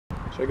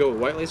Should I go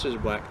with white laces or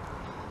black?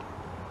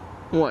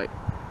 White.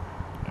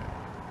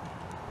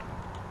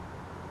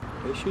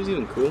 Are these shoes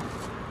even cool?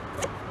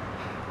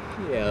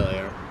 Yeah, they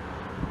are.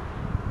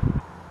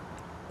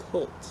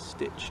 Colt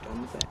stitched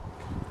on the back.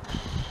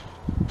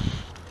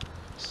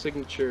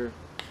 Signature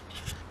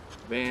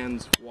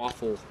Vans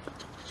waffle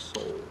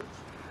sole.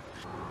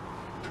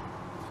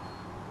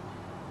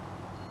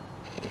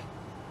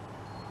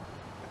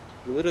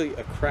 Literally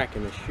a crack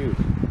in the shoe.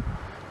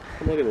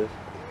 Come look at this.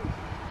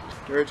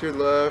 Richard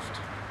left.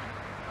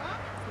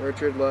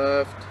 Richard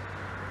left.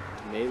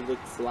 May look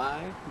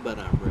fly, but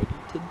I'm ready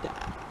to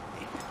die.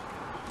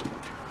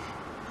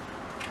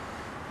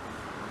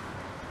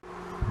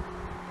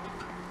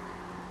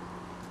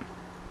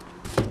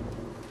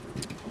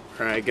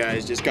 Alright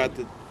guys, just got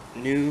the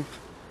new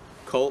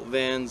Colt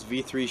Vans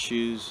V3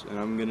 shoes, and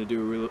I'm gonna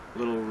do a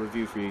little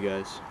review for you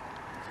guys.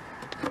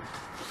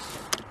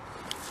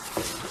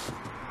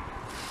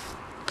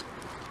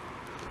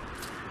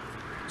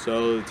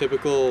 So the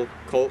typical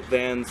Colt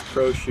Vans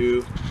Pro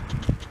shoe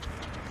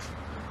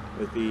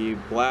with the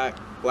black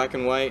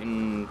and white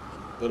and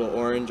little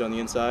orange on the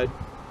inside,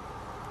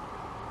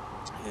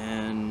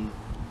 and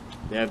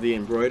they have the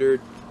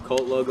embroidered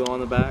Colt logo on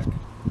the back. You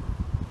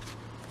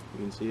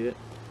can see it.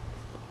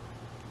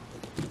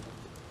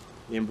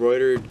 The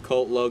embroidered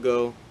Colt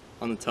logo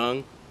on the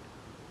tongue,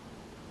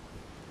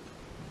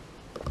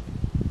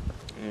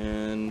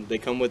 and they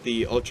come with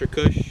the Ultra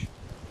Cush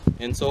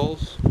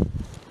insoles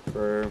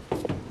for,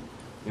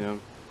 you know,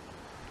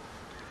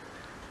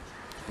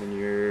 when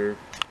you're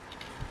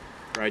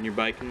riding your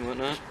bike and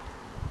whatnot.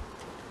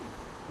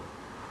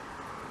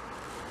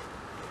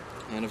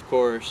 And of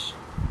course,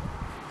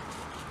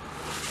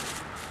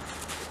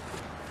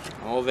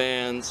 all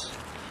Vans,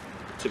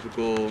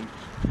 typical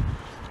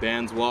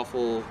Vans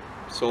waffle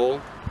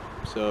sole,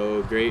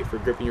 so great for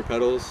gripping your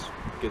pedals,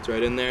 gets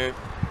right in there,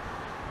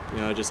 you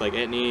know, just like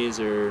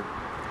Etnies, or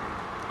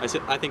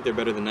I think they're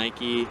better than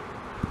Nike.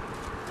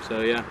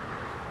 So yeah,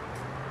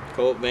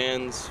 Colt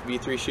Vans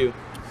V3 shoe.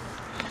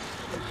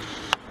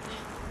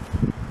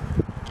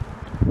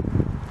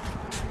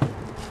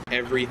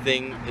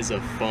 Everything is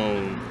a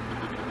phone.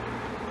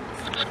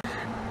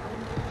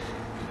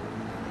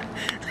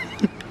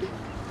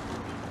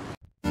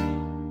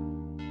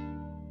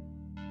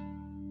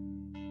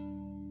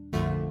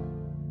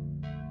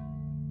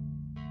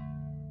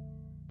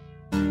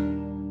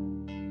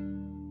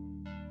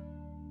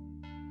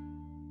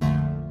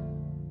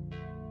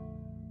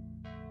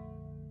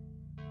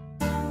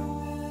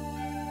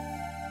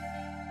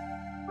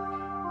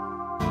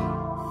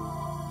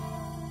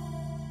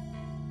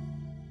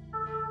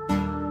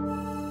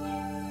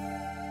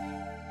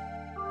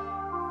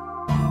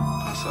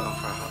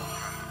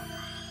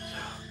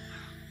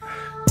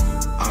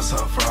 I'm so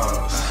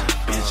froze.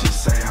 Bitches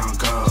say I'm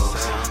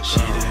ghost. She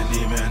didn't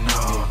even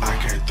know I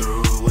came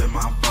through with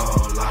my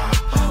bow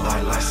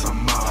like some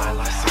more.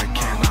 I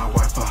cannot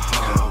wipe a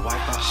hoe.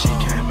 She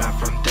came out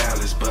from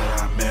Dallas, but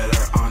I met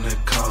her on the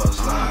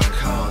coast.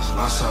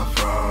 I'm so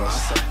froze.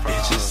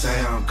 Bitches say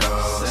I'm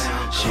ghost.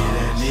 She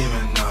didn't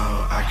even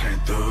know I came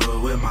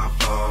through with my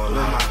bow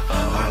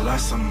like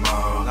some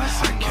more.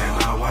 I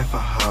cannot wipe a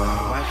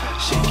hoe.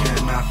 She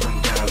came out from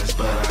Dallas,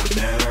 but I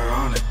met her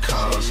on the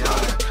coast.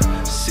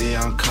 See,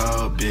 I'm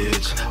cold,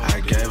 bitch. I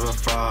gave her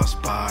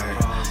frostbite.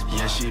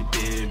 Yeah, she